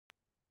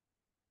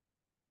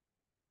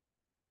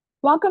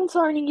Welcome to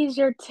Learning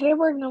Easier. Today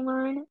we're going to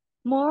learn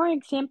more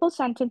example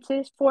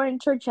sentences for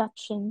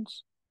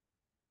interjections.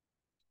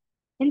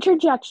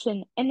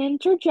 Interjection. An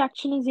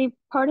interjection is a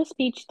part of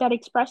speech that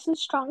expresses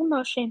strong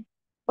emotion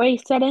or a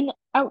sudden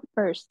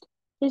outburst.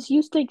 It is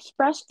used to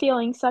express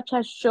feelings such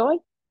as joy,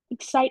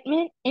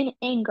 excitement, and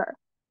anger.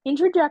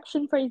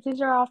 Interjection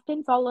phrases are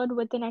often followed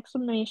with an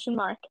exclamation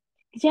mark.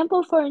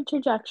 Example for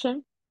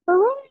interjection: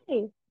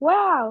 hooray,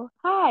 wow,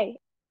 hi,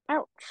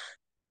 ouch,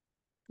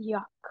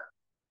 yuck,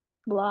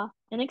 blah,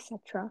 and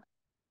etc.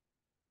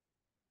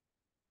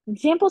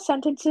 Example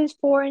sentences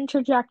for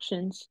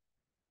interjections.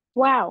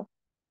 Wow,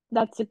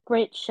 that's a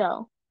great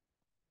show.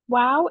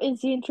 Wow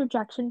is the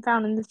interjection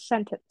found in this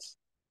sentence.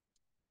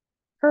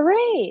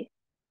 Hooray!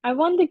 I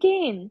won the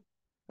game.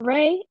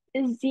 Hooray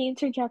is the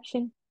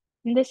interjection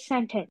in this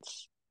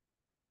sentence.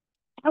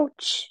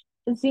 Ouch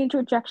is the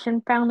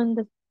interjection found in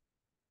the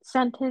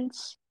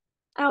sentence.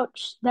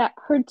 Ouch, that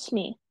hurts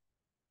me.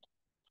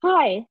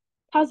 Hi,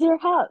 how's your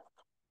health?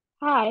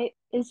 Hi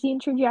is the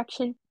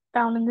interjection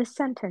found in this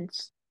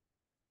sentence.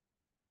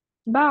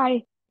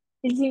 Bye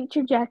is the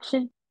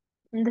interjection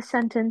in the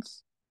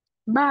sentence.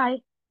 Bye,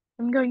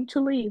 I'm going to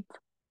leave.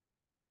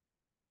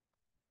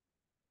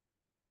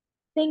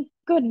 Thank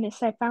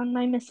goodness I found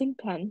my missing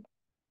pen.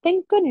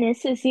 Thank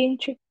goodness is the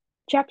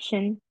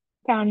interjection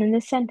found in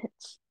the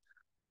sentence.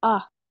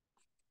 Ah,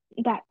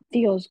 that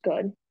feels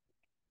good.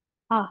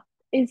 Ah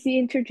is the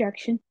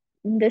interjection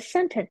in this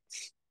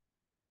sentence.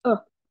 Ugh,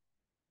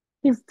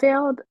 you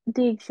failed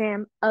the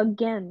exam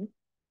again.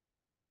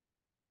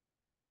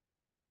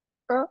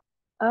 Uh,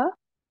 uh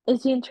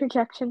is the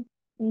interjection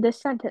in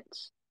this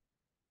sentence.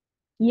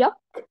 Yuck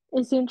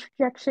is the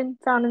interjection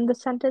found in the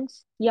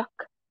sentence.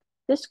 Yuck.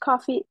 This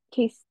coffee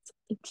tastes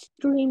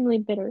extremely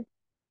bitter.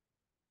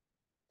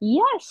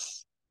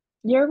 Yes,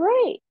 you're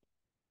right.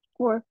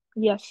 Or,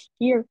 yes,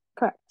 you're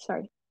correct.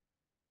 Sorry.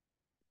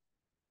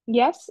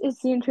 Yes is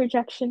the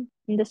interjection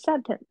in the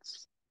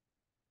sentence.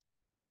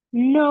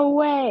 No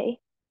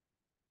way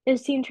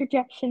is the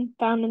interjection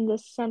found in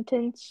this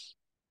sentence.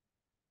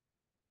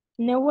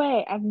 No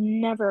way. I've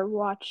never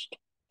watched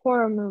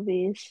horror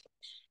movies.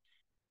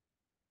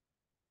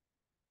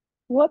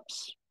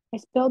 Whoops, I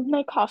spilled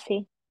my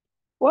coffee.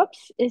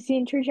 Whoops is the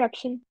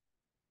interjection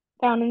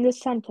found in this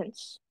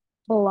sentence.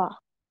 Blah.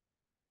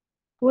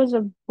 It was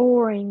a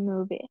boring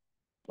movie.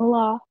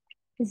 Blah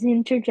is the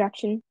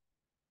interjection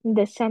in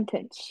this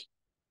sentence.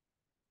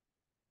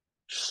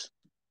 Shh,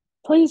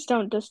 please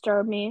don't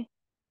disturb me.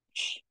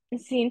 Shh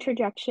is the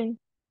interjection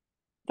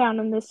found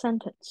in this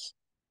sentence.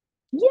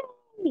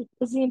 Yay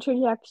is the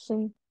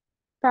interjection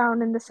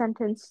found in the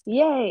sentence.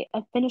 Yay,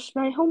 I finished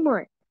my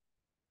homework.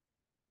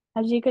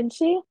 As you can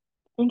see,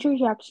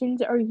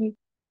 interjections are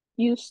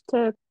used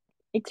to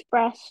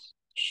express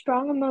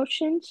strong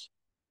emotions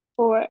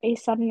or a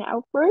sudden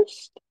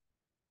outburst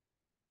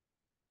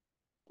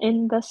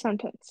in the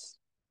sentence.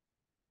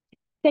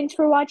 Thanks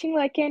for watching.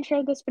 Like and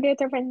share this video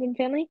with your friends and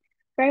family.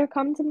 Write your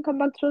comments and come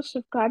back to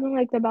subscribe and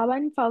like the bell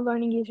button. Follow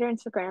Learning User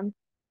Instagram.